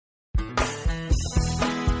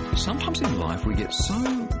Sometimes in life we get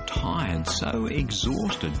so tired, so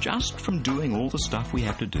exhausted just from doing all the stuff we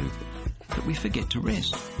have to do that we forget to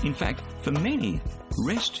rest. In fact, for many,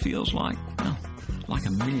 rest feels like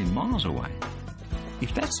a million miles away.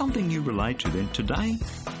 If that's something you relate to, then today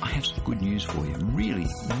I have some good news for you. Really,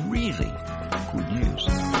 really good news.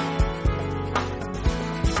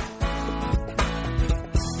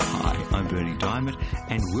 I'm Berni Dymet,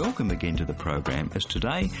 and welcome again to the program as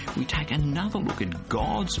today we take another look at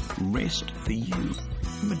God's rest for you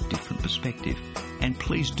from a different perspective. And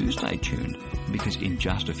please do stay tuned, because in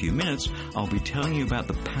just a few minutes I'll be telling you about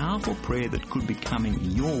the powerful prayer that could be coming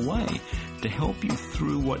your way to help you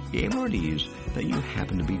through whatever it is that you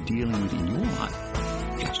happen to be dealing with in your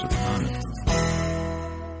life just at the moment.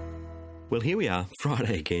 Well, here we are,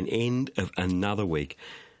 Friday again, end of another week.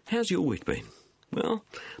 How's your week been? Well,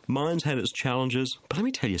 mine's had its challenges, but let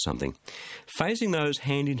me tell you something. Facing those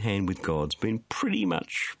hand in hand with God's been pretty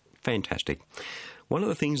much fantastic. One of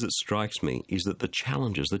the things that strikes me is that the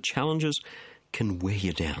challenges can wear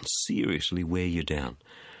you down, seriously wear you down.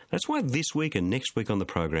 That's why this week and next week on the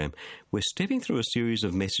program, we're stepping through a series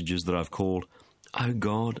of messages that I've called, Oh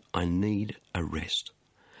God, I Need a Rest.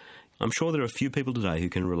 I'm sure there are a few people today who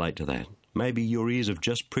can relate to that. Maybe your ears have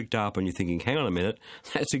just pricked up and you're thinking, hang on a minute,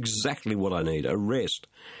 that's exactly what I need, a rest.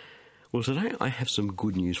 Well, today I have some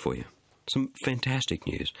good news for you, some fantastic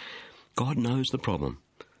news. God knows the problem,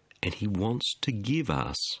 and He wants to give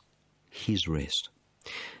us His rest.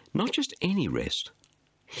 Not just any rest,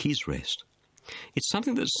 His rest. It's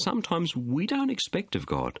something that sometimes we don't expect of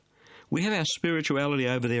God. We have our spirituality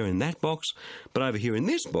over there in that box, but over here in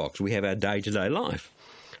this box we have our day-to-day life.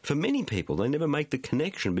 For many people, they never make the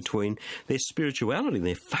connection between their spirituality,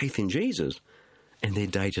 their faith in Jesus, and their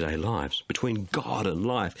day-to-day lives, between God and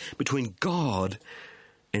life, between God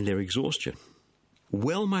and their exhaustion.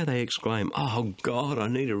 Well may they exclaim, oh God, I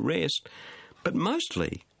need a rest, but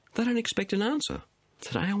mostly they don't expect an answer.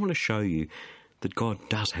 Today I want to show you that God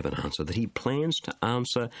does have an answer, that He plans to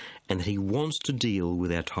answer, and that He wants to deal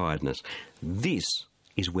with our tiredness. This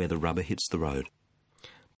is where the rubber hits the road.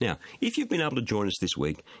 Now, if you've been able to join us this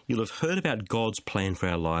week, you'll have heard about God's plan for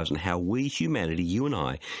our lives and how we, humanity, you and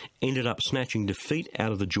I, ended up snatching defeat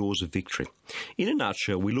out of the jaws of victory. In a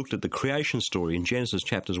nutshell, we looked at the creation story in Genesis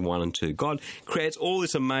chapters 1 and 2. God creates all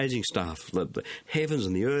this amazing stuff, the heavens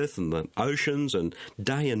and the earth and the oceans and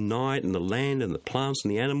day and night and the land and the plants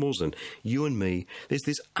and the animals and you and me. There's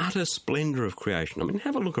this utter splendour of creation. I mean,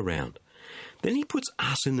 have a look around. Then He puts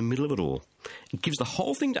us in the middle of it all. He gives the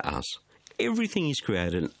whole thing to us. Everything He's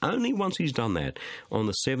created, and only once He's done that, on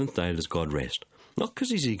the seventh day does God rest. Not because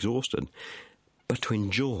He's exhausted, but to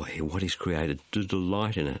enjoy what He's created, to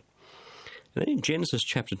delight in it. And then in Genesis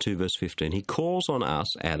chapter 2, verse 15, He calls on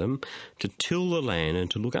us, Adam, to till the land and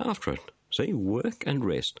to look after it. See, work and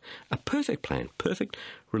rest. A perfect plan, perfect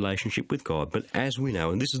relationship with God. But as we know,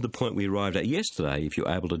 and this is the point we arrived at yesterday, if you're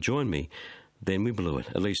able to join me, then we blew it.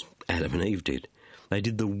 At least Adam and Eve did. They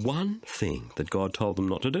did the one thing that God told them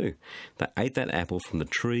not to do. They ate that apple from the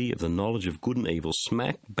tree of the knowledge of good and evil,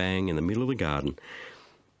 smack bang in the middle of the garden.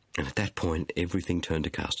 And at that point, everything turned to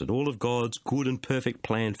custard. All of God's good and perfect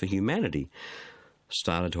plan for humanity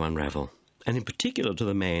started to unravel. And in particular to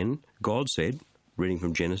the man, God said, reading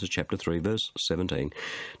from Genesis chapter 3, verse 17,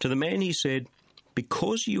 to the man He said,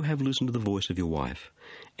 because you have listened to the voice of your wife,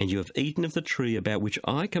 and you have eaten of the tree about which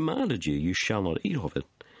I commanded you, you shall not eat of it.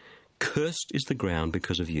 Cursed is the ground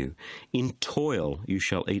because of you. In toil you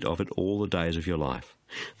shall eat of it all the days of your life.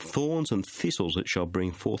 Thorns and thistles it shall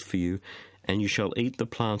bring forth for you, and you shall eat the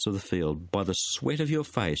plants of the field. By the sweat of your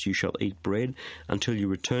face you shall eat bread until you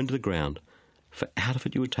return to the ground, for out of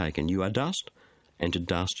it you were taken. You are dust, and to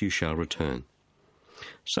dust you shall return.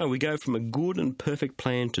 So we go from a good and perfect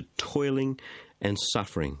plan to toiling and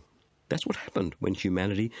suffering. That's what happened when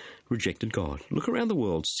humanity rejected God. Look around the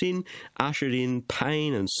world. Sin ushered in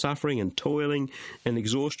pain and suffering and toiling and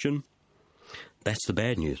exhaustion. That's the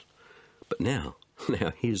bad news. But now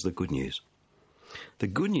here's the good news. The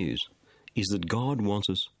good news is that God wants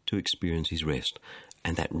us to experience His rest.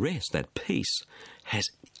 And that rest, that peace, has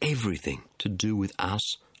everything to do with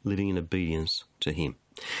us living in obedience to Him.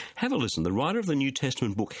 Have a listen. The writer of the New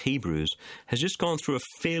Testament book Hebrews has just gone through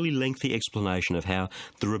a fairly lengthy explanation of how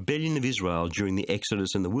the rebellion of Israel during the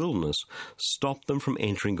Exodus in the wilderness stopped them from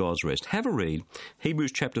entering God's rest. Have a read,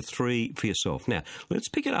 Hebrews chapter 3 for yourself. Now, let's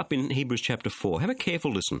pick it up in Hebrews chapter 4. Have a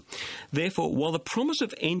careful listen. Therefore, while the promise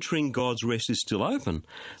of entering God's rest is still open,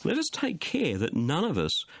 let us take care that none of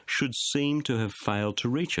us should seem to have failed to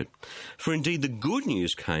reach it. For indeed the good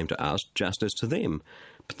news came to us just as to them.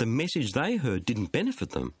 But the message they heard didn't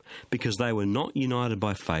benefit them because they were not united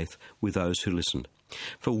by faith with those who listened.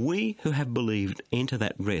 For we who have believed enter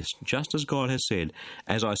that rest, just as God has said,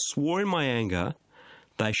 "As I swore in my anger,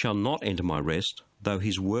 they shall not enter my rest, though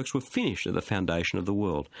his works were finished at the foundation of the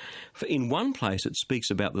world." For in one place it speaks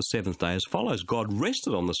about the seventh day as follows: God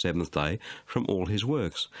rested on the seventh day from all his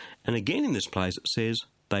works. And again in this place it says,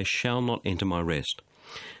 "They shall not enter my rest."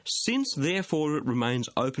 Since therefore it remains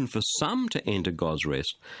open for some to enter God's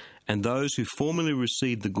rest, and those who formerly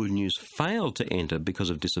received the good news failed to enter because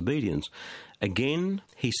of disobedience, again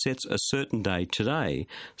he sets a certain day today,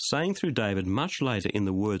 saying through David much later in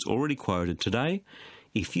the words already quoted, "Today,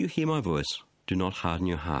 if you hear my voice, do not harden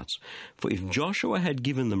your hearts." For if Joshua had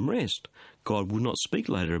given them rest, God would not speak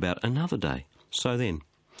later about another day. So then,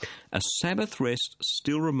 a Sabbath rest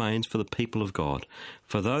still remains for the people of God.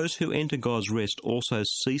 For those who enter God's rest also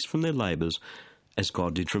cease from their labours, as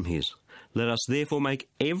God did from his. Let us therefore make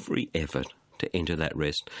every effort to enter that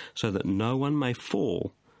rest, so that no one may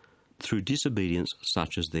fall through disobedience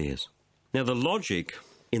such as theirs. Now the logic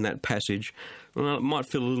in that passage, well, it might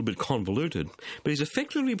feel a little bit convoluted, but he's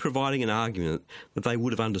effectively providing an argument that they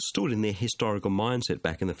would have understood in their historical mindset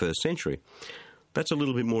back in the first century. That's a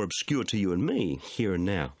little bit more obscure to you and me here and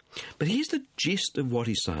now. But here's the gist of what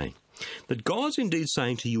he's saying. That God's indeed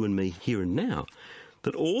saying to you and me here and now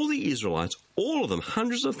that all the Israelites, all of them,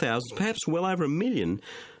 hundreds of thousands, perhaps well over 1 million,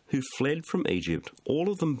 who fled from Egypt, all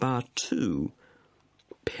of them bar two,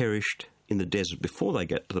 perished in the desert before they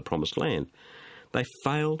get to the promised land. They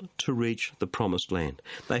failed to reach the promised land.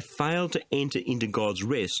 They failed to enter into God's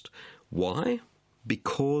rest. Why?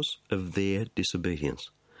 Because of their disobedience.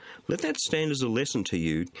 Let that stand as a lesson to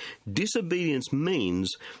you. Disobedience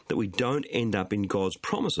means that we don't end up in God's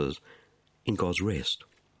promises, in God's rest.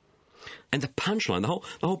 And the punchline,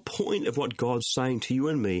 the whole point of what God's saying to you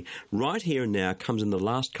and me right here and now comes in the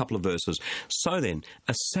last couple of verses. So then,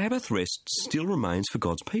 a Sabbath rest still remains for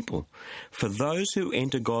God's people. For those who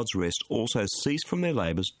enter God's rest also cease from their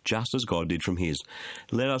labours, just as God did from his.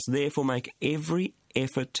 Let us therefore make every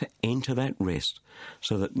effort to enter that rest,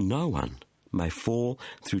 so that no one may fall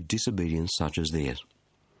through disobedience such as theirs.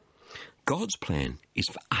 God's plan is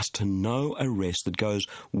for us to know a rest that goes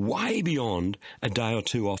way beyond a day or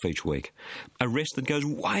two off each week. A rest that goes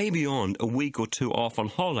way beyond a week or two off on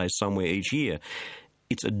holidays somewhere each year.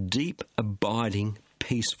 It's a deep, abiding,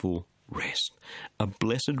 peaceful rest. A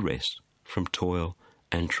blessed rest from toil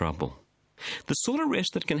and trouble. The sort of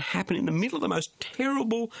rest that can happen in the middle of the most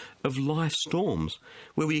terrible of life storms,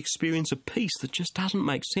 where we experience a peace that just doesn't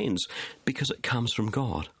make sense because it comes from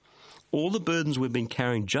God. All the burdens we've been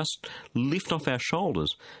carrying just lift off our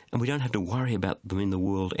shoulders, and we don't have to worry about them in the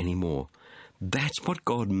world anymore. That's what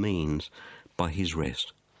God means by his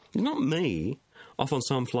rest. It's not me off on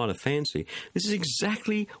some flight of fancy. This is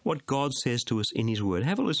exactly what God says to us in his word.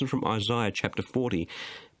 Have a listen from Isaiah chapter 40,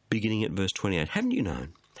 beginning at verse 28. Haven't you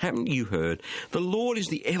known? Haven't you heard? The Lord is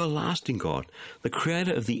the everlasting God, the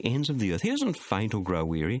creator of the ends of the earth. He doesn't faint or grow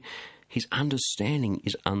weary. His understanding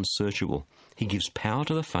is unsearchable. He gives power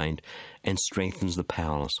to the faint and strengthens the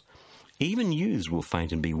powerless. Even youths will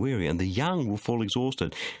faint and be weary, and the young will fall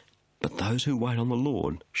exhausted. But those who wait on the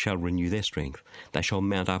Lord shall renew their strength. They shall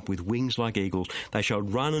mount up with wings like eagles. They shall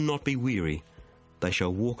run and not be weary. They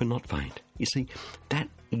shall walk and not faint. You see, that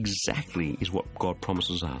exactly is what God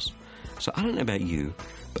promises us. So I don't know about you,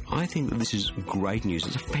 but I think that this is great news.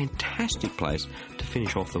 It's a fantastic place to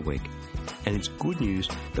finish off the week. And it's good news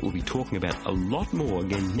that we'll be talking about a lot more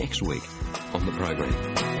again next week on the program.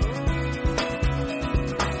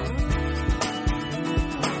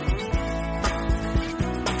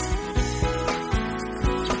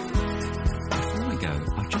 Before we go,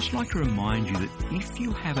 I'd just like to remind you that if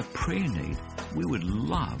you have a prayer need, we would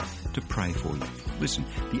love to pray for you. Listen,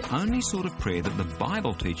 the only sort of prayer that the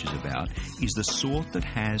Bible teaches about is the sort that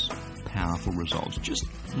has powerful results. Just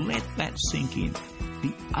let that sink in.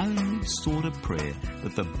 The only sort of prayer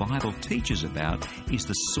that the Bible teaches about is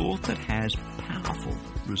the sort that has powerful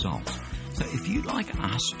results. So if you'd like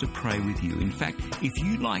us to pray with you, in fact, if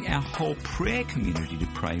you'd like our whole prayer community to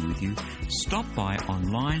pray with you, stop by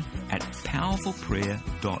online at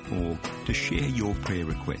powerfulprayer.org to share your prayer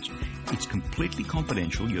request. It's completely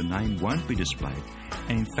confidential. Your name won't be displayed.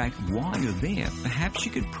 And in fact, while you're there, perhaps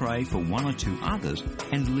you could pray for one or two others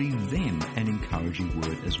and leave them an encouraging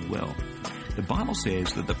word as well. The Bible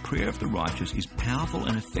says that the prayer of the righteous is powerful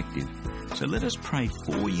and effective. So let us pray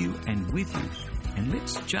for you and with you. And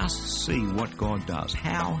let's just see what God does,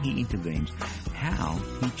 how he intervenes, how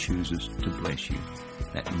he chooses to bless you.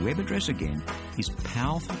 That web address again is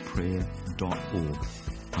powerfulprayer.org.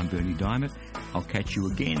 I'm Berni Dymet. I'll catch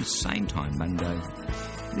you again same time Monday.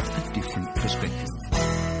 with a different perspective.